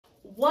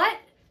What?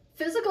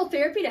 Physical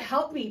therapy to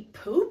help me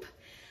poop?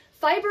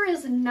 Fiber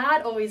is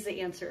not always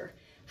the answer.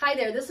 Hi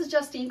there, this is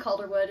Justine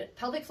Calderwood,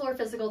 pelvic floor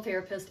physical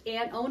therapist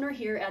and owner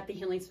here at the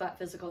Healing Spot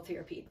Physical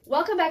Therapy.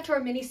 Welcome back to our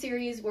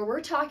mini-series where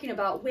we're talking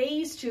about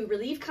ways to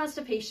relieve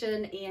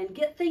constipation and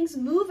get things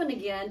moving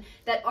again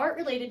that aren't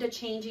related to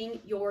changing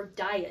your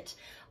diet.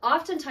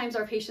 Oftentimes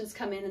our patients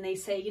come in and they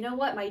say, you know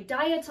what, my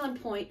diet's on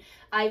point.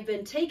 I've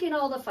been taking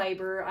all the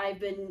fiber. I've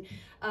been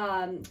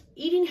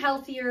eating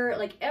healthier.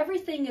 Like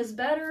everything is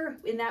better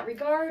in that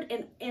regard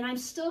and I'm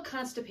still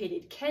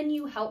constipated. Can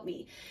you help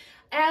me?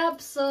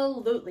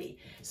 Absolutely.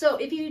 So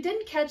if you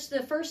didn't catch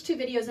the first two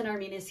videos in our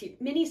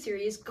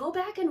mini-series, go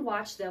back and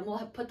watch them. We'll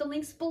put the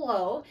links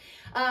below.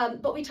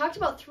 But we talked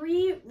about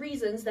 3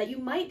 reasons that you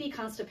might be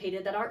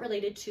constipated that aren't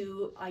related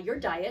to your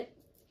diet.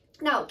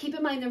 Now, keep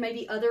in mind there may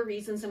be other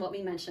reasons than what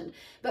we mentioned.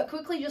 But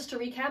quickly, just to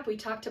recap, we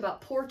talked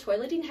about poor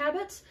toileting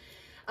habits.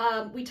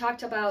 We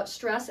talked about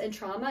stress and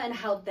trauma and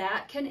how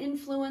that can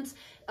influence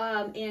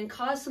and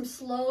cause some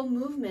slow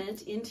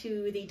movement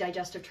into the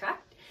digestive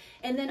tract.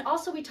 And then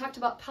also we talked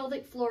about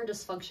pelvic floor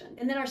dysfunction.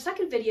 And then our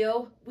second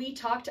video, we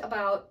talked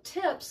about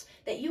tips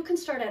that you can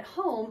start at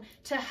home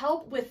to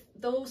help with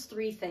those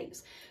 3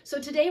 things. So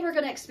today we're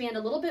going to expand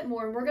a little bit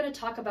more and we're going to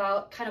talk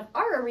about kind of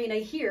our arena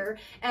here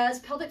as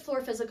pelvic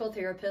floor physical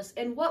therapists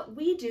and what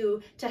we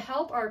do to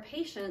help our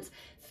patients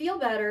feel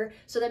better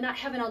so they're not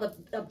having all the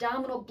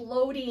abdominal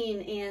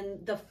bloating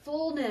and the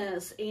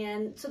fullness,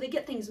 and so they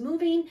get things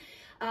moving.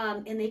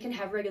 And they can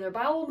have regular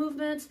bowel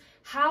movements.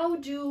 How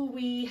do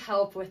we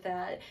help with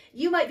that?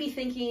 You might be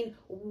thinking,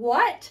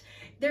 what?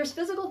 There's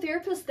physical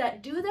therapists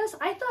that do this?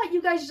 I thought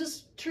you guys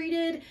just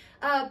treated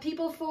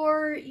people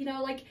for, you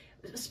know, like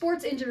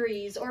sports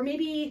injuries or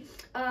maybe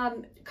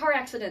car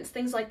accidents,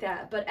 things like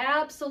that. But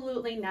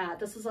absolutely not.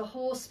 This is a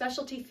whole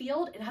specialty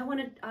field, and I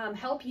want to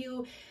help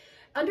you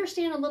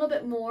understand a little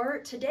bit more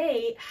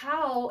today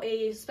how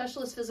a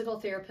specialist physical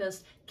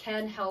therapist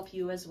can help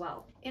you as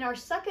well. In our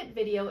second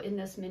video in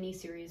this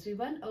mini-series, we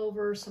went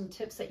over some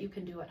tips that you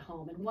can do at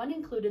home, and one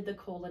included the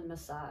colon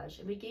massage,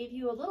 and we gave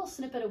you a little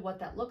snippet of what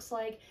that looks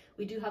like.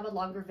 We do have a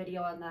longer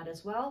video on that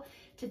as well.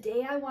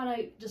 Today I want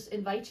to just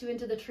invite you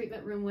into the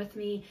treatment room with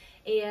me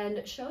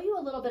and show you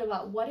a little bit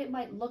about what it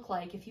might look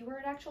like if you were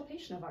an actual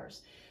patient of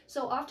ours.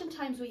 So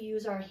oftentimes we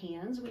use our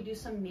hands, we do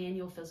some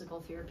manual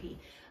physical therapy.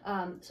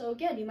 So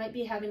again, you might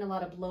be having a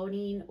lot of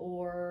bloating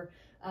or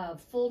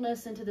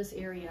fullness into this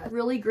area. A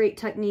really great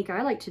technique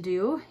I like to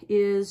do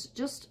is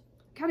just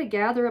kind of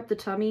gather up the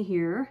tummy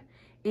here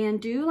and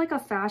do like a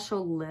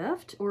fascial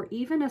lift, or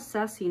even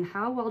assessing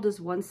how well does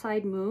one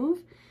side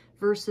move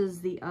versus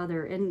the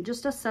other. And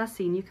just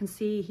assessing, you can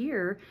see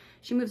here,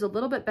 she moves a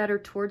little bit better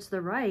towards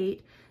the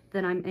right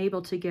than I'm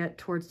able to get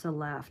towards the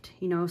left,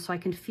 you know, so I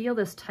can feel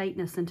this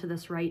tightness into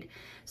this right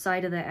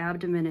side of the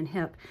abdomen and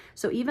hip.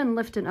 So even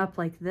lifting up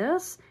like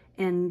this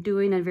and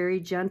doing a very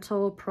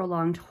gentle,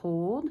 prolonged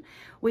hold,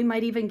 we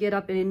might even get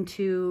up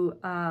into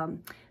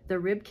the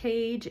rib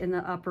cage and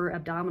the upper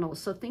abdominals.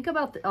 So think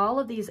about all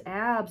of these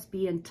abs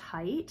being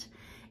tight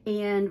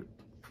and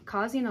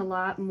causing a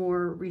lot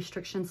more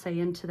restriction, say,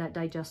 into that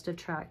digestive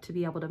tract to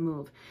be able to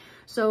move.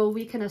 So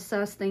we can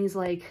assess things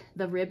like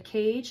the rib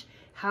cage.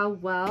 How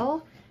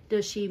well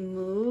does she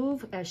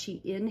move as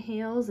she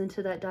inhales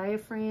into that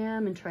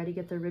diaphragm and try to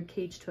get the rib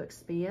cage to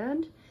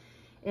expand?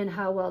 And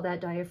how well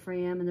that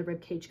diaphragm and the rib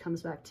cage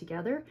comes back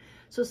together.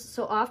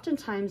 So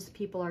oftentimes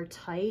people are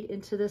tight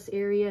into this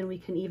area, and we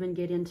can even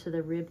get into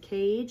the rib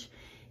cage,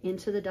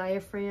 into the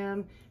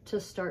diaphragm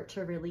to start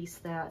to release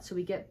that. So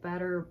we get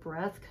better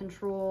breath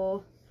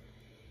control.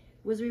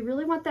 We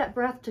really want that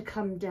breath to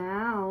come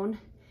down.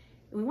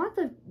 We want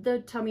the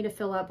tummy to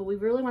fill up, but we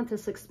really want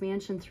this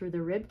expansion through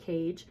the rib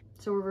cage.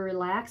 So we're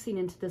relaxing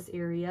into this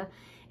area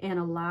and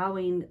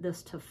allowing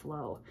this to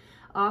flow.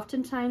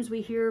 Oftentimes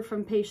we hear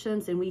from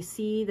patients and we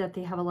see that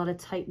they have a lot of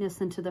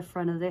tightness into the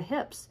front of the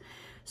hips.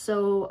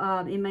 So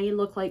it may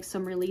look like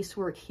some release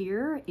work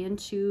here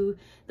into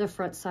the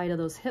front side of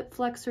those hip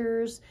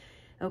flexors,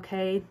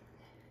 okay?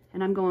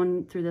 And I'm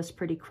going through this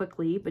pretty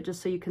quickly, but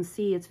just so you can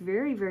see, it's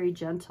very, very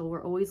gentle.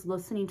 We're always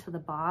listening to the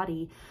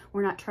body.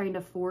 We're not trying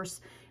to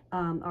force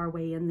our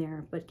way in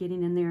there, but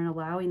getting in there and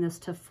allowing this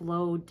to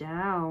flow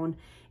down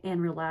and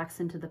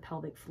relax into the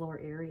pelvic floor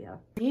area.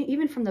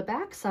 Even from the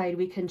back side,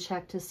 we can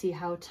check to see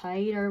how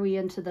tight are we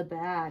into the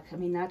back. I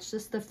mean, that's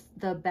just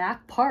the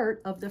back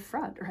part of the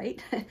front,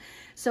 right?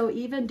 So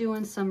even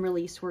doing some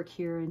release work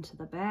here into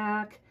the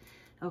back,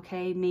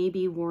 okay, may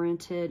be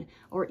warranted,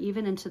 or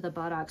even into the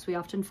buttocks. We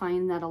often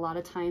find that a lot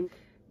of time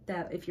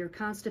that if you're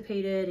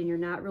constipated and you're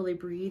not really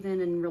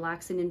breathing and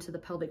relaxing into the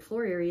pelvic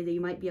floor area, that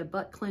you might be a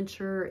butt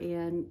clencher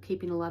and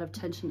keeping a lot of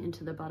tension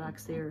into the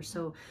buttocks there.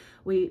 So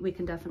we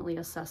can definitely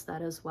assess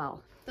that as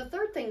well. The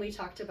third thing we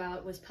talked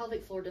about was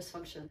pelvic floor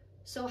dysfunction.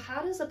 So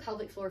how does a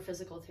pelvic floor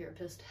physical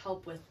therapist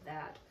help with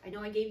that? I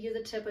know I gave you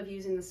the tip of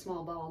using the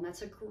small ball, and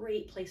that's a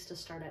great place to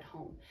start at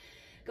home.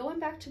 going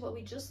back to what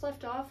we just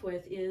left off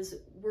with is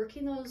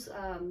working those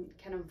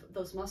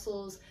those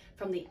muscles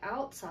from the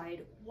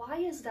outside. Why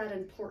is that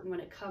important when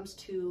it comes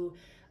to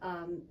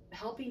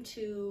helping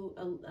to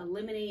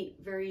eliminate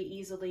very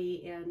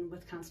easily and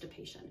with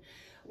constipation?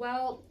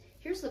 Well,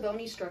 here's the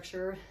bony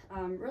structure.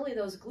 Really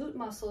those glute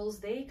muscles,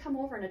 they come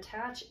over and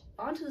attach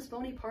onto this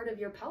bony part of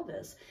your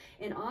pelvis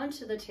and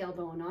onto the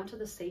tailbone, onto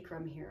the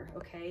sacrum here,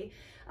 okay?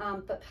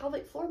 But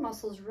pelvic floor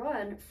muscles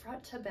run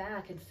front to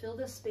back and fill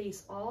this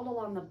space all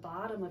along the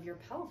bottom of your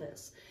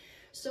pelvis.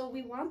 So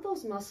we want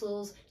those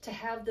muscles to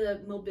have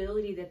the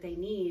mobility that they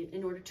need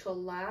in order to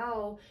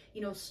allow,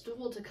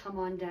 stool to come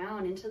on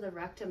down into the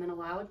rectum and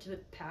allow it to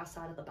pass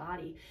out of the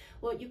body.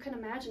 Well, you can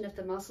imagine if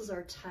the muscles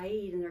are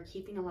tight and they're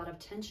keeping a lot of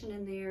tension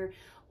in there,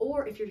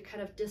 or if you're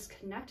kind of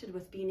disconnected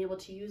with being able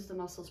to use the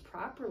muscles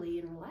properly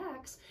and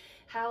relax,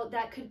 how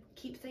that could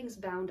keep things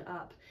bound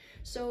up.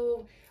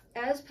 So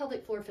as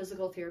pelvic floor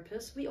physical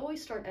therapists, we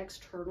always start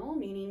external,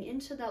 meaning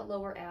into that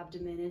lower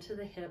abdomen, into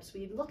the hips.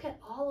 We look at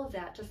all of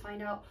that to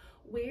find out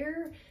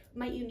where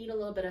might you need a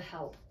little bit of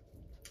help.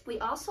 We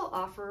also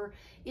offer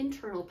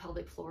internal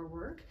pelvic floor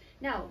work.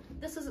 Now,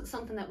 this isn't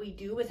something that we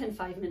do within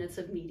 5 minutes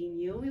of meeting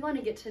you. We want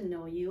to get to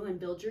know you and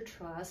build your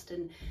trust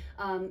and,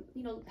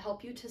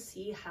 help you to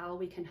see how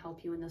we can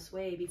help you in this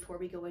way before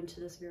we go into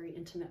this very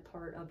intimate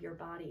part of your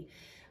body.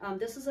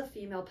 This is a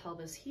female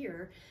pelvis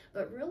here,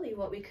 but really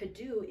what we could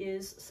do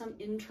is some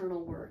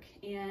internal work.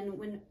 And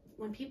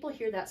when people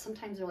hear that,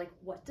 sometimes they're like,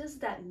 what does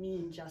that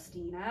mean,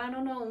 Justine? I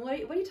don't know. What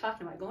are you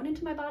talking about? Going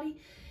into my body?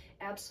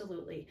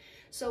 Absolutely.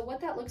 So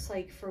what that looks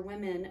like for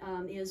women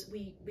is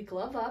we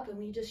glove up and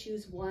we just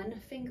use one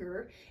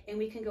finger and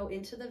we can go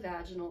into the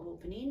vaginal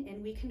opening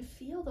and we can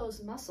feel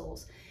those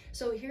muscles.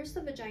 So here's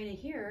the vagina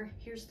here,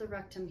 here's the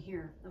rectum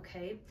here,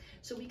 okay?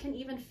 So we can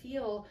even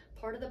feel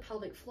part of the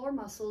pelvic floor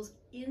muscles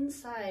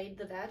inside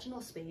the vaginal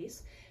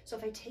space. So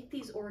if I take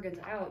these organs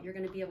out, you're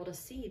going to be able to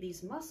see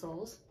these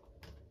muscles,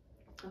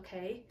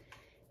 okay,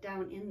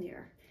 down in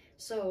there.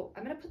 So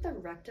I'm going to put the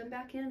rectum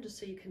back in just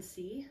so you can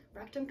see.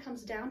 Rectum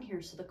comes down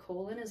here, so the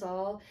colon is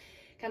all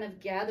kind of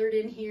gathered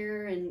in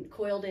here and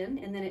coiled in,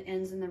 and then it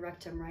ends in the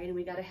rectum, right? And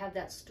we got to have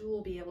that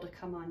stool be able to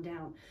come on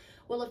down.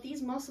 Well, if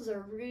these muscles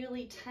are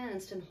really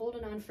tensed and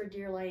holding on for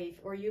dear life,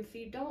 or if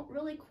you don't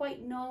really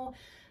quite know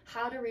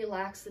how to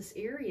relax this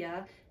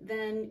area,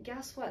 then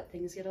guess what?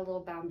 Things get a little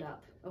bound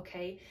up,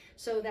 okay?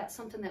 So that's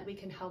something that we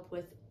can help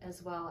with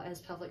as well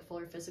as pelvic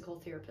floor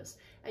physical therapists.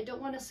 I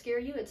don't want to scare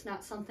you. It's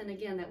not something,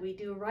 again, that we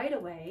do right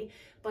away,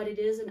 but it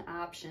is an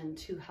option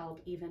to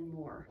help even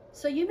more.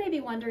 So you may be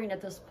wondering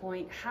at this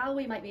point how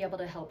we might be able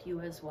to help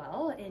you as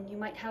well, and you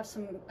might have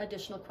some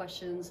additional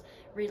questions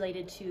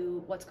related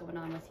to what's going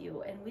on with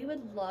you, and we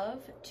would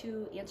love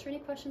to answer any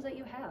questions that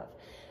you have.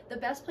 The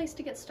best place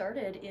to get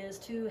started is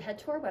to head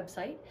to our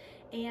website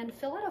and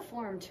fill out a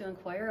form to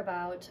inquire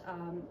about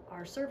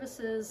our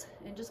services,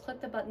 and just click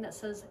the button that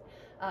says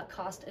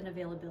cost and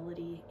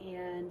availability,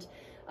 and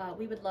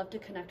we would love to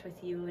connect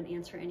with you and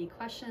answer any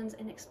questions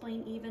and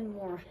explain even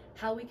more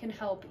how we can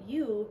help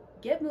you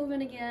get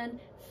moving again,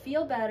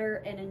 feel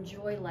better, and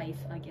enjoy life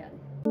again.